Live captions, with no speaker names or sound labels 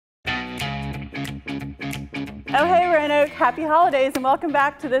Oh hey Roanoke, happy holidays and welcome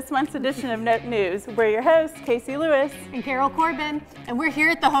back to this month's edition of Noke News. We're your hosts, Casey Lewis and Carol Corbin, and we're here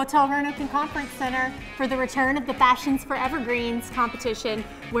at the Hotel Roanoke and Conference Center for the return of the Fashions for Evergreens competition,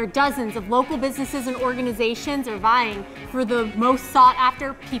 where dozens of local businesses and organizations are vying for the most sought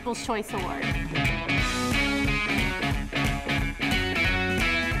after People's Choice Award.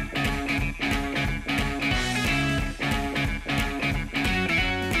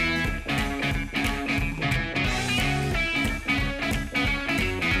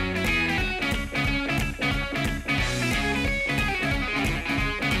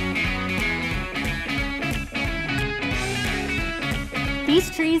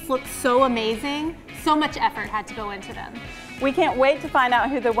 These trees look so amazing. So much effort had to go into them. We can't wait to find out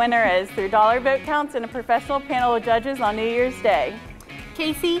who the winner is through dollar vote counts and a professional panel of judges on New Year's Day.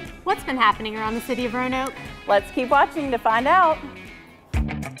 Casey, what's been happening around the city of Roanoke? Let's keep watching to find out. 3,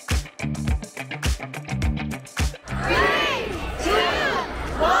 2,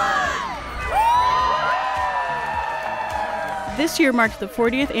 1. This year marked the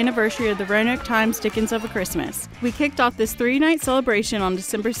 40th anniversary of the Roanoke Times Dickens of a Christmas. We kicked off this 3-night celebration on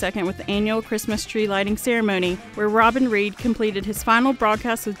December 2nd with the annual Christmas tree lighting ceremony, where Robin Reed completed his final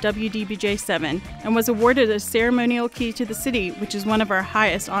broadcast with WDBJ-7 and was awarded a ceremonial key to the city, which is one of our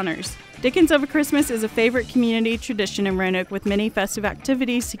highest honors. Dickens of a Christmas is a favorite community tradition in Roanoke with many festive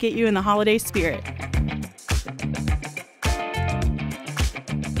activities to get you in the holiday spirit.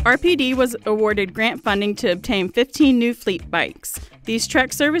 RPD was awarded grant funding to obtain 15 new fleet bikes. These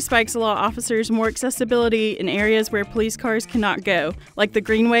truck service bikes allow officers more accessibility in areas where police cars cannot go, like the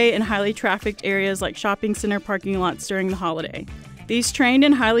Greenway and highly trafficked areas like shopping center parking lots during the holiday. These trained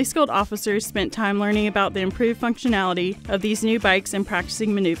and highly skilled officers spent time learning about the improved functionality of these new bikes and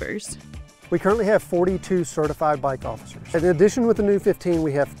practicing maneuvers. We currently have 42 certified bike officers. In addition, with the new 15,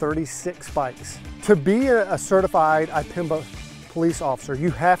 we have 36 bikes. To be a certified IPMBA police officer,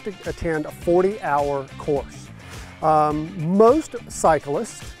 you have to attend a 40-hour course. Most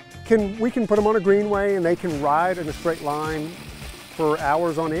cyclists, we can put them on a greenway and they can ride in a straight line for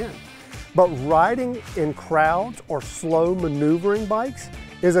hours on end. But riding in crowds or slow maneuvering bikes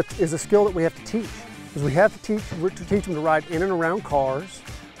is a skill that we have to teach. Because we have to teach them to ride in and around cars,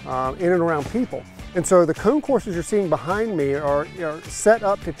 in and around people. And so the cone courses you're seeing behind me are set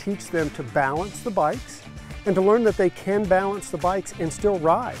up to teach them to balance the bikes and to learn that they can balance the bikes and still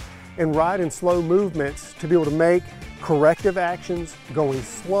ride, and ride in slow movements to be able to make corrective actions going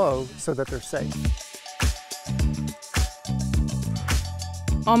slow so that they're safe.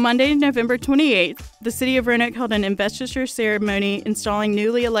 On Monday, November 28th, the City of Roanoke held an investiture ceremony installing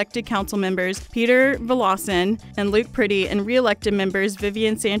newly elected council members Peter Velossin and Luke Pretty and re-elected members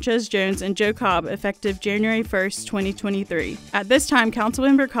Vivian Sanchez-Jones and Joe Cobb effective January 1st, 2023. At this time,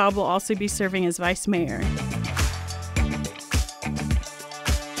 Councilmember Cobb will also be serving as Vice Mayor.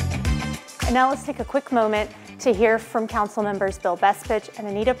 And now let's take a quick moment to hear from council members Bill Bestpitch and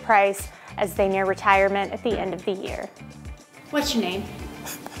Anita Price as they near retirement at the end of the year. What's your name?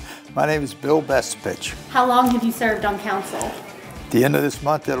 My name is Bill Bestpitch. How long have you served on council? At the end of this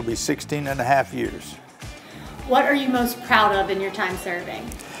month, it'll be 16 and a half years. What are you most proud of in your time serving?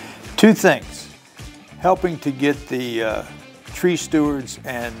 2 things. Helping to get the tree stewards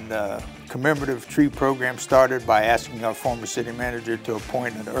and commemorative tree program started by asking our former city manager to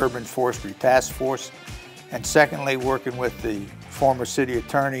appoint an urban forestry task force. And secondly, working with the former city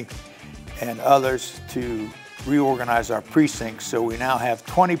attorney and others to reorganize our precincts, so we now have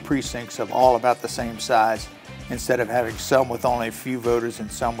 20 precincts of all about the same size, instead of having some with only a few voters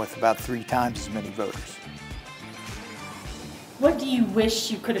and some with about 3 times as many voters. What do you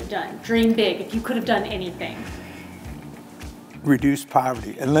wish you could have done? Dream big, if you could have done anything. Reduce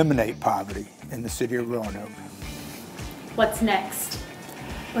poverty, eliminate poverty in the city of Roanoke. What's next?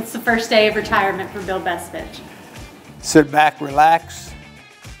 What's the first day of retirement for Bill Bestpitch? Sit back, relax,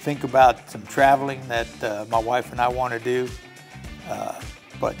 think about some traveling that my wife and I want to do,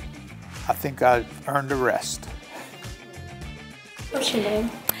 but I think I've earned a rest. What's your name?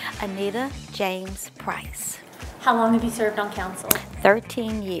 Anita James Price. How long have you served on council?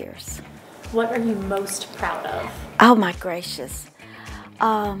 13 years. What are you most proud of? Oh my gracious.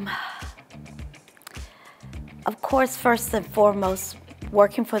 Of course, first and foremost,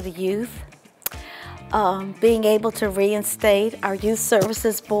 working for the youth. Being able to reinstate our Youth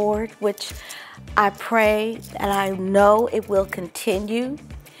Services Board, which I pray and I know it will continue,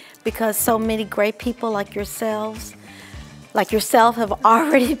 because so many great people like yourself have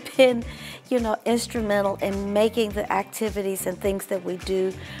already been, instrumental in making the activities and things that we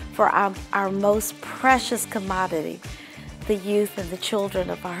do for our most precious commodity, the youth and the children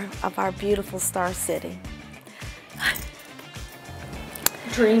of our beautiful Star City.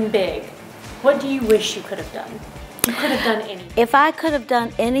 Dream big. What do you wish you could have done? You could have done anything. If I could have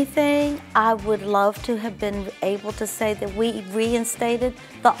done anything, I would love to have been able to say that we reinstated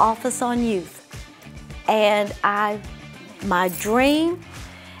the Office on Youth. And my dream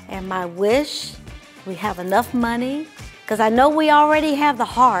and my wish, we have enough money, because I know we already have the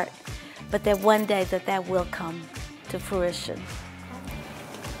heart, but that one day that will come to fruition.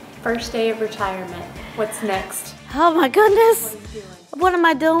 First day of retirement. What's next? Oh my goodness. What are you doing? What am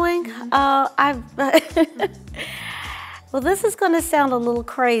I doing? Well, this is going to sound a little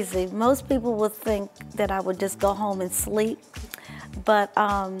crazy. Most people would think that I would just go home and sleep. But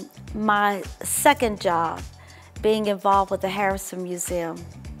my second job, being involved with the Harrison Museum,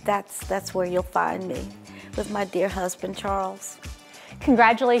 that's where you'll find me, with my dear husband, Charles.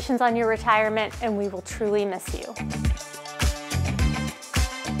 Congratulations on your retirement, and we will truly miss you.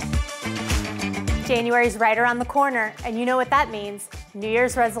 January's right around the corner, and you know what that means, New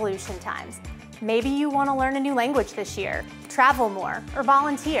Year's resolution times. Maybe you want to learn a new language this year, travel more, or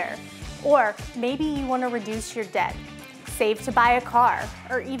volunteer. Or maybe you want to reduce your debt, save to buy a car,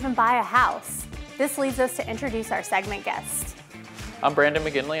 or even buy a house. This leads us to introduce our segment guest. I'm Brandon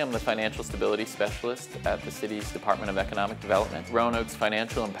McGinley. I'm the Financial Stability Specialist at the city's Department of Economic Development. Roanoke's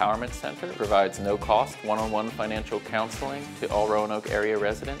Financial Empowerment Center provides no-cost one-on-one financial counseling to all Roanoke area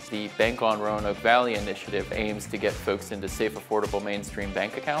residents. The Bank on Roanoke Valley initiative aims to get folks into safe, affordable mainstream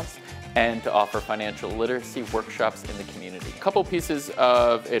bank accounts and to offer financial literacy workshops in the community. A couple pieces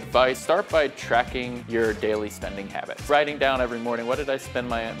of advice. Start by tracking your daily spending habits. Writing down every morning, what did I spend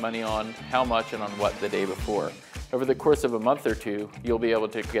my money on, how much, and on what the day before. Over the course of a month or two, you'll be able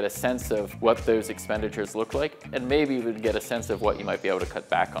to get a sense of what those expenditures look like, and maybe even get a sense of what you might be able to cut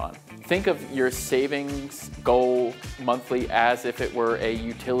back on. Think of your savings goal monthly as if it were a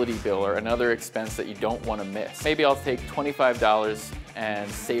utility bill or another expense that you don't want to miss. Maybe I'll take $25 and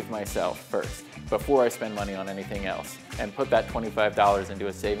save myself first before I spend money on anything else, and put that $25 into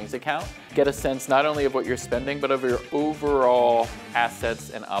a savings account. Get a sense not only of what you're spending, but of your overall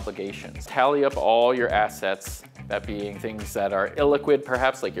assets and obligations. Tally up all your assets, that being things that are illiquid,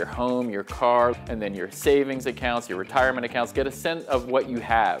 perhaps like your home, your car, and then your savings accounts, your retirement accounts. Get a sense of what you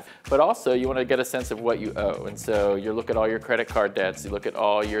have, but also you want to get a sense of what you owe. And so you look at all your credit card debts, you look at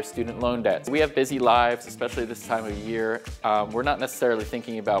all your student loan debts. We have busy lives, especially this time of year. We're not necessarily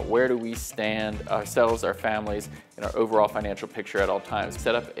thinking about where do we stand ourselves, our families, in our overall financial picture at all times.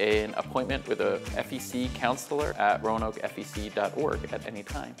 Set up an appointment with a FEC counselor at roanokefec.org at any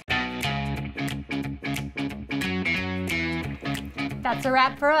time. That's a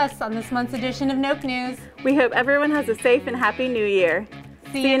wrap for us on this month's edition of Noke News. We hope everyone has a safe and happy new year.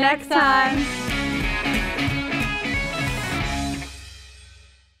 See you next time.